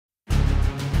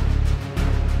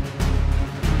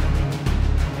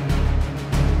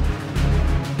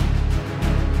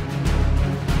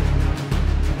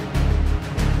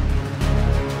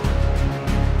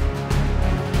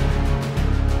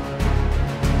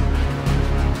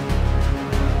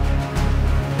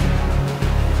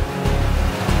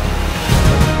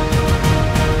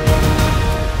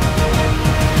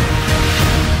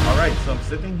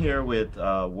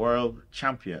with world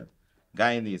champion,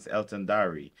 Guyanese Elton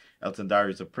Dharry. Elton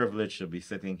Dharry, it's a privilege to be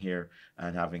sitting here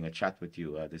and having a chat with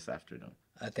you this afternoon.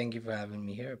 Thank you for having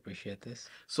me here. Appreciate this.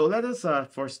 So let us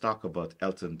first talk about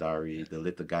Elton Dharry, the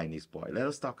little Guyanese boy. Let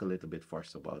us talk a little bit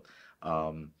first about,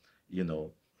 um, you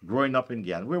know, growing up in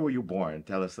Guyana. Where were you born?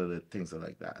 Tell us a little things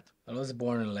like that. I was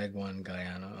born in Leg One,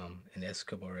 Guyana, in the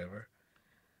Escobar River.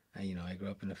 And, I grew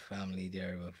up in a family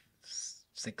there with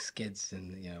six kids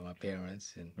and, my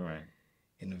parents and Right.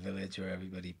 in a village where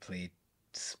everybody played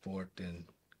sport and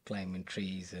climbing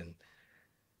trees and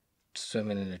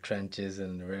swimming in the trenches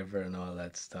and the river and all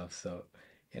that stuff. So,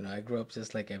 I grew up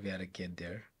just like every other kid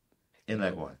there. In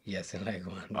that one. Yes, in Leg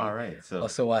One. All right. So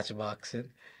Also watch boxing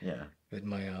yeah. with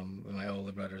my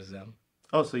older brothers them.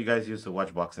 Oh, so you guys used to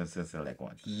watch boxing since in like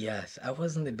one. Yes, I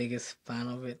wasn't the biggest fan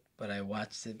of it, but I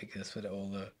watched it because for the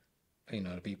older,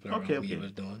 the people Okay, around me okay. were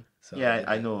doing. So I Yeah, did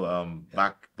I that. know.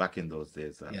 Yeah. Back in those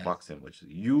days, Yeah. boxing was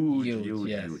huge, Huge. huge,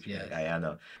 Yes. huge. Yes. I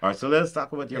know. All right, so let's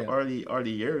talk about your Yeah.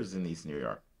 early years in East New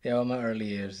York. Yeah. Well, my early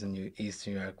years in East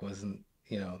New York wasn't,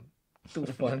 too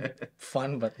fun.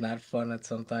 Fun, but not fun at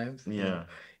sometimes. Yeah,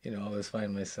 I always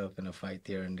find myself in a fight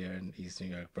here and there in East New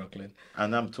York, Brooklyn.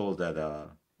 and I'm told that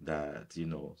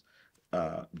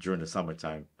during the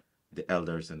summertime, the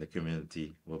elders in the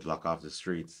community will block off the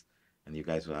streets, and you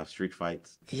guys will have street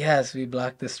fights. Yes, we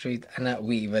blocked the street, not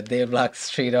we, but they blocked the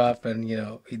street off, and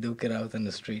we duke it out in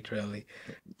the street, really.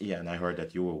 Yeah, and I heard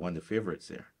that you were one of the favorites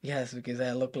there. Yes, because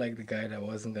I looked like the guy that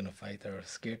wasn't gonna fight or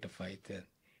scared to fight,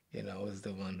 and I was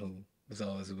the one who was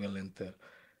always willing to,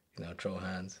 throw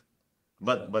hands.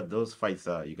 But those fights,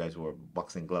 you guys wore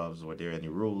boxing gloves. Were there any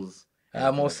rules?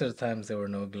 Anything like Most of that? the times there were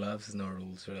no gloves, no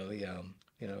rules really.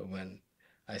 When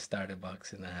I started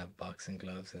boxing, I have boxing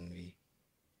gloves, and we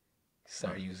All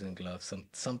started using gloves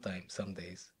sometimes, some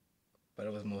days, but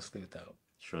it was mostly without.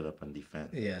 Showed up and defend,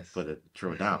 Yes. put it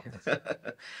throw down. Yes.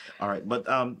 All right, but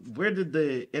where did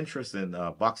the interest in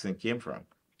boxing came from?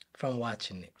 From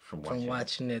watching it. From From watching it.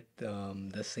 watching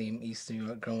it, the same East New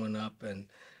York growing up and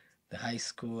the high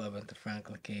school. I went to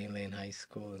Franklin K. Lane High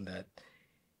School, and that,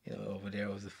 over there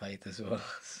was a fight as well.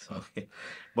 So, Okay,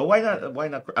 but why not? Why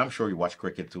not? I'm sure you watch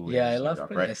cricket too in yeah, I East New love York,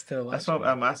 cricket. I right? still That's watch what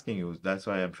cricket. I'm asking you. That's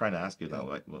why I'm trying to ask you now.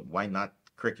 Like, why not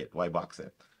cricket? Why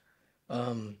boxing?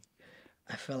 Um,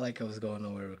 I felt like I was going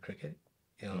nowhere with cricket.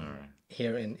 All right.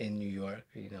 Here in New York,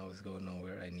 I was going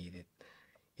nowhere. I needed,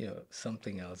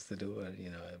 something else to do, and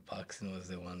boxing was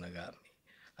the one that got me.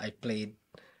 I played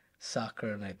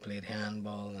soccer and I played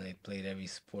handball and I played every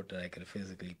sport that I could have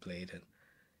physically played,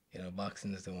 and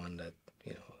boxing is the one that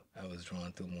I was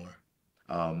drawn to more.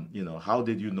 How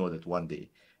did you know that one day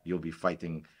you'll be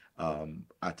fighting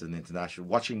at an international,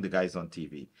 watching the guys on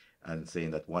TV and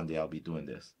saying that one day I'll be doing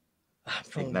this?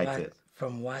 Ignited.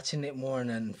 From watching it more and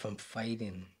then from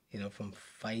fighting, from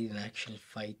fighting, actual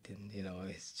fighting,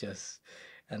 it's just.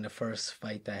 And the first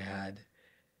fight I had,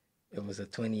 it was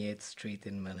at 28th Street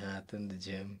in Manhattan, the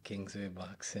gym, Kingsway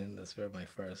Boxing. That's where my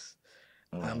first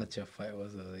Oh. amateur fight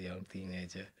was as a young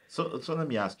teenager. So let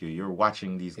me ask you, you're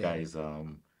watching these Yeah. guys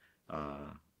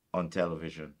uh on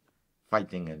television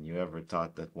fighting, and you ever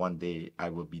thought that one day I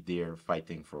will be there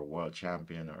fighting for a world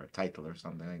champion or a title or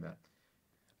something like that?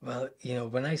 Well,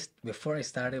 before I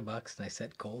started boxing, I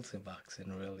set goals in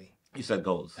boxing, really. You said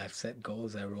goals. I've set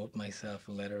goals. I wrote myself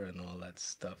a letter and all that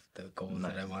stuff, the goals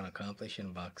that I Nice. want to accomplish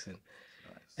in boxing.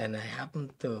 Nice. And I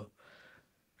happened to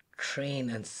train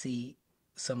and see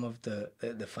some of the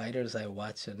fighters I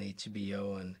watch on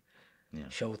HBO and Yeah.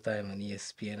 Showtime and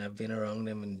ESPN. I've been around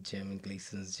them in the gym, in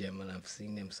Gleason's gym, and I've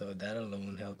seen them. So that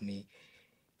alone helped me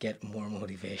get more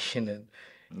motivation and,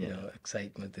 Yeah.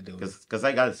 excitement to do it. Because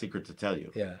I got a secret to tell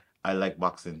you. Yeah. I like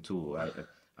boxing too.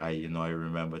 I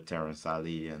remember Terrence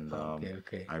Ali, and Okay,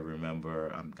 okay. I remember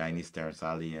Guyanese Terrence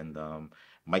Ali, and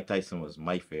Mike Tyson was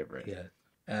my favorite. Yeah.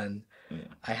 And Yeah.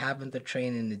 I happened to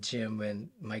train in the gym when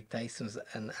Mike Tyson was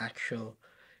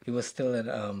he was still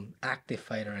an active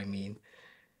fighter, I mean.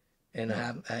 And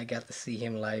Yeah. I got to see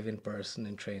him live in person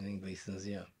in training Gleason's,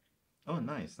 yeah. Oh,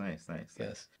 nice, nice, nice, nice.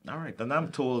 Yes. All right, and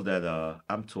I'm told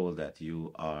that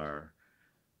you are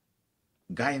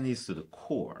Guyanese to the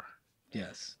core.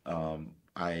 Yes.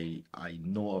 I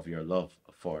know of your love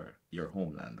for your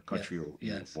homeland, the Yes. country you were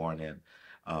Yes. born in,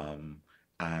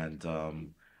 and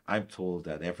I'm told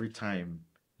that every time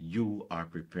you are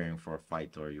preparing for a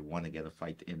fight or you want to get a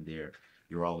fight in there,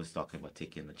 you're always talking about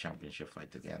taking the championship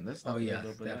fight again. Let's Oh talk a yeah,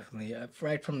 little bit about definitely.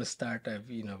 Right from the start, I've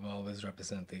always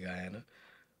represented Guyana.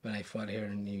 When I fought here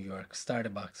in New York,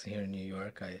 started boxing here in New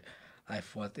York, I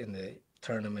fought in the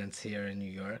tournaments here in New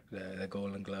York, the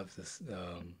Golden Gloves,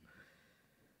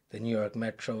 the New York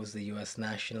Metros, the U.S.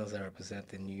 Nationals. I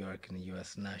represented New York in the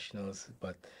U.S. Nationals.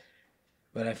 But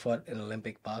when I fought in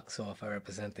Olympic box off, I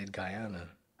represented Guyana.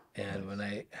 And when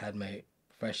Nice. I had my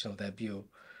professional debut,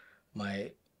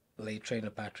 my late trainer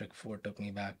Patrick Ford took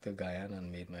me back to Guyana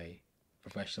and made my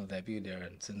professional debut there.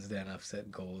 And since then, I've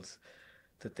set goals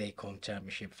to take home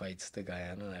championship fights to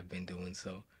Guyana, and I've been doing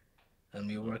so. And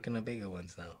we're Well, working the bigger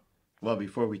ones now. well,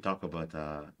 before we talk about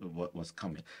what was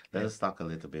coming, let Yeah. us talk a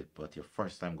little bit about your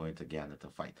first time going to Ghana to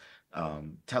fight.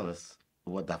 Tell us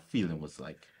what that feeling was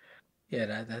like. Yeah,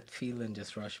 that feeling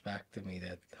just rushed back to me,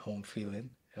 that home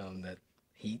feeling, that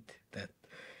heat, that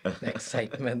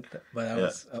excitement. But I Yeah.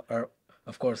 was,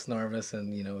 of course, nervous and,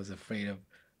 was afraid of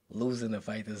losing the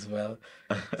fight as well.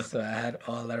 So I had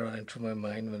all that running through my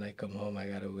mind when I come home. I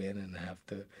got to win and I have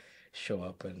to show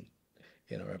up and,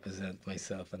 represent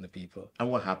myself and the people.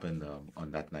 And what happened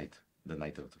on that night, the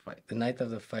night of the fight? The night of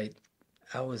the fight,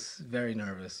 I was very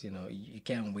nervous. You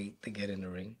can't wait to get in the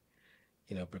ring.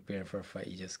 Preparing for a fight,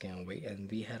 you just can't wait.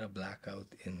 And we had a blackout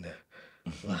in the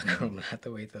locker room. I had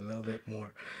to wait a little bit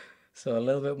more. So a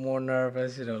little bit more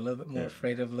nervous, a little bit more Yeah.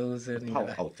 afraid of A losing,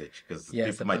 power outage, because Yes,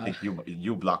 people the might power. think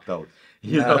you blocked out.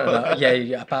 You No, no, know, no. Yeah,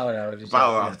 yeah, power outage. Yes,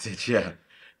 power yes. outage. Yeah,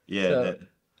 yeah. So That,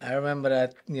 I remember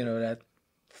that, that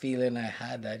feeling I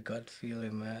had, that gut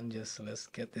feeling, man. Just let's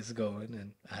get this going,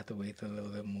 and I had to wait a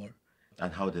little bit more.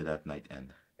 and how did that night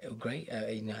end? Great.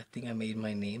 I think I made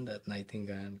my name that night in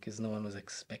Ghana because no one was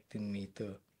expecting me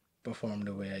to perform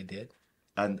the way I did.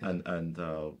 And You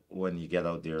know, when you get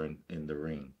out there in the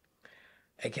ring,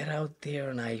 I get out there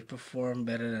and I perform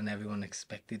better than everyone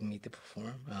expected me to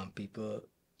perform. People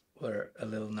were a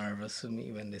little nervous with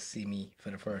me when they see me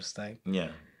for the first time.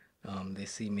 yeah, They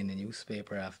see me in the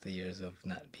newspaper after years of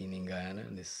not being in Guyana,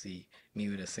 and they see me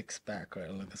with a six pack or I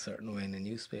look a certain way in the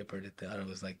newspaper. They thought I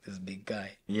was like this big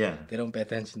guy. yeah, They don't pay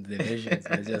attention to the visions.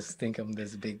 They just think I'm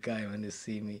this big guy when they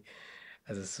see me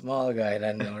as a small guy.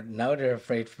 Then now they're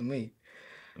afraid for me.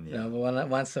 yeah. But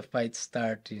once the fight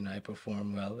start, I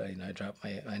perform well.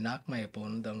 I knock my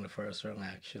opponent down the first round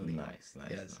actually. Nice,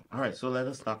 nice. Yes, All right, so let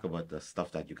us talk about the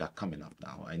stuff that you got coming up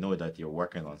now. I know that you're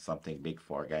working on something big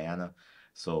for Guyana,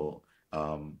 so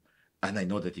um, and I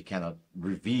know that you cannot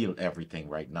reveal everything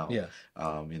right now. yes,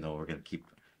 We're gonna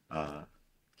uh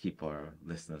keep our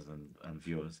listeners and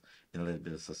viewers in a little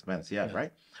bit of suspense. Yeah, yes,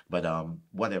 right. But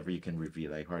whatever you can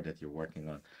reveal, I heard that you're working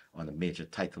on a major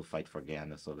title fight for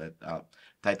Guyana. So that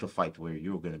title fight where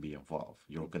you're gonna be involved.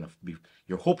 You're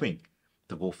hoping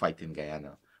to go fight in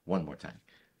Guyana one more time.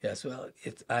 yes. Well,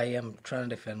 I am trying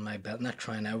to defend my belt. Not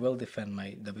trying. I will defend my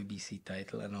WBC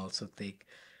title and also take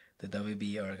the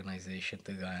WBA organization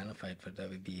to Guyana, fight for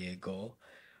WBA gold.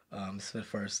 It's the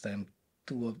first time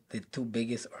two of the two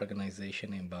biggest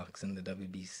organization in boxing, the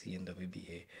WBC and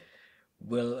WBA,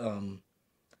 will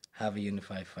have a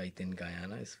unified fight in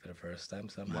Guyana. It's for the first time,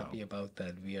 so I'm Wow. happy about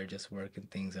that. We are just working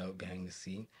things out behind the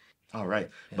scene. All right.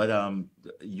 Yeah. But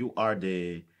you are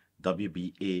the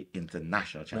WBA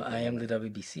international No, I champion, am the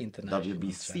right? WBC international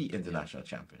WBC champion. Yeah. international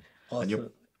champion. And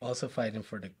you're Also fighting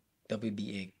for the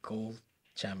WBA gold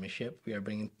championship. We are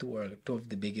bringing two of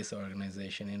the biggest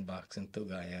organization in boxing to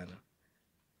Guyana.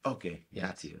 okay, got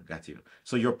Yes. you, got you.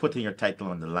 So you're putting your title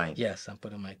on the line, Yes, I'm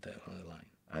putting my title on the line.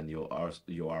 and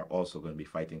you are also going to be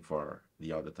fighting for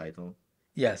the other title.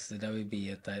 Yes, the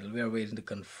WBA title. We are waiting to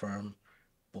confirm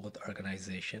both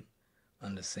organization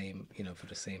on the same, for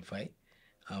the same fight.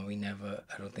 I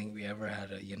don't think we ever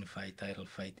had a unified title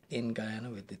fight in Guyana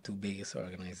with the two biggest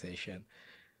organization.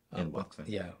 In But boxing.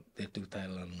 yeah, the two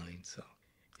title online. So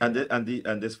And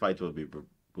this fight will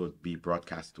be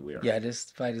broadcast to where? yeah,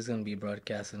 this fight is going to be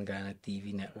broadcast on Guyana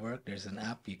TV Network. There's an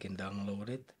app you can download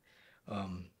it.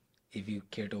 Um, if you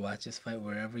care to watch this fight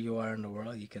wherever you are in the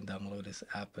world, you can download this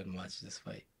app and watch this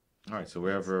fight. All right, so Yes.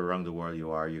 wherever around the world you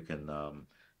are, you can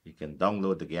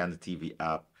download the Guyana TV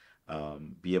app,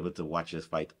 be able to watch this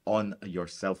fight on your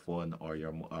cell phone or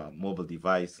your mobile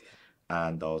device,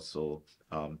 and also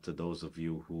to those of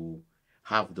you who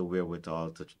have the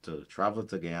wherewithal to travel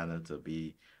to Guyana to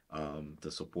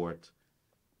support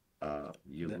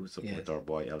support Yes. our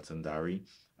boy Elton Dharry.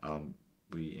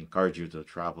 We encourage you to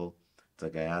travel to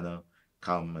Guyana,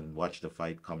 come and watch the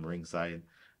fight, come ringside.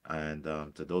 And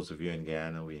to those of you in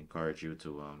Guyana, we encourage you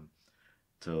to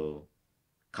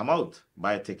come out,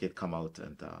 buy a ticket, come out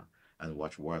and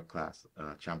watch world class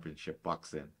championship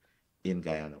boxing in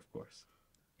Guyana, of course.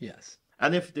 Yes.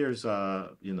 And if there's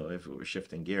if we're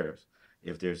shifting gears,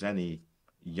 if there's any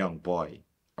young boy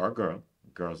or girl,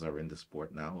 girls are in the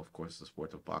sport now, of course, the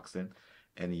sport of boxing,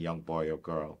 any young boy or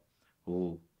girl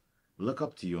who look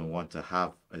up to you and want to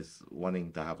have is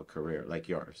wanting to have a career like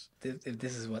yours. If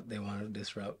this is what they want,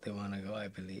 this route they want to go, I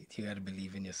believe you got to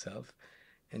believe in yourself,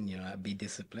 and be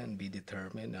disciplined, be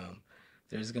determined.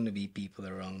 There's gonna be people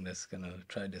around that's gonna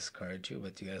try to discourage you,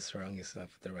 but you gotta surround yourself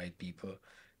with the right people.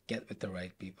 Get with the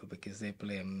right people because they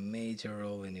play a major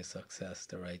role in your success.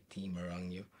 The right team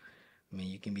around you. I mean,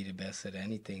 you can be the best at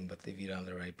anything, but if you don't have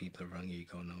the right people around you, you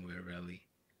go nowhere really.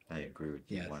 I agree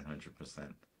with you Yes.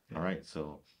 100%. Yeah. All right,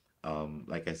 so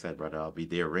like I said, brother, I'll be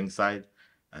there ringside,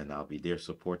 and I'll be there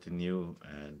supporting you,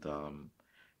 and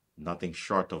nothing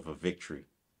short of a victory.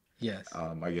 Yes.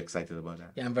 Are you excited about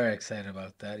that? Yeah, I'm very excited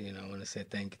about that. I want to say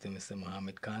thank you to Mr.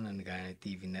 Muhammad Khan and the Guyana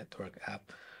TV Network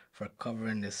app for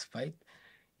covering this fight.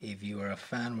 If you are a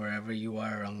fan wherever you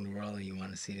are around the world and you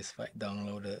want to see this fight,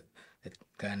 download the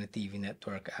Guyana TV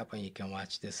Network app and you can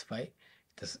watch this fight.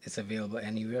 It's available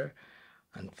anywhere.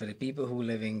 And for the people who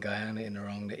live in Guyana and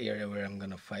around the area where I'm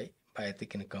gonna fight, buy a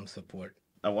ticket and come support.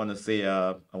 I want to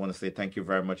say thank you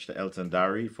very much to Elton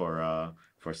Dharry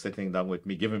for sitting down with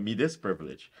me, giving me this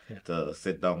privilege Yeah. to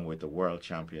sit down with the world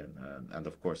champion, and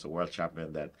of course a world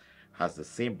champion that has the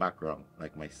same background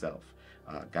like myself,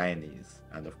 Guyanese,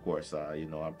 and of course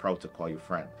I'm proud to call you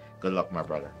friend. Good luck, my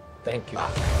brother. Thank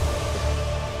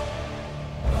you.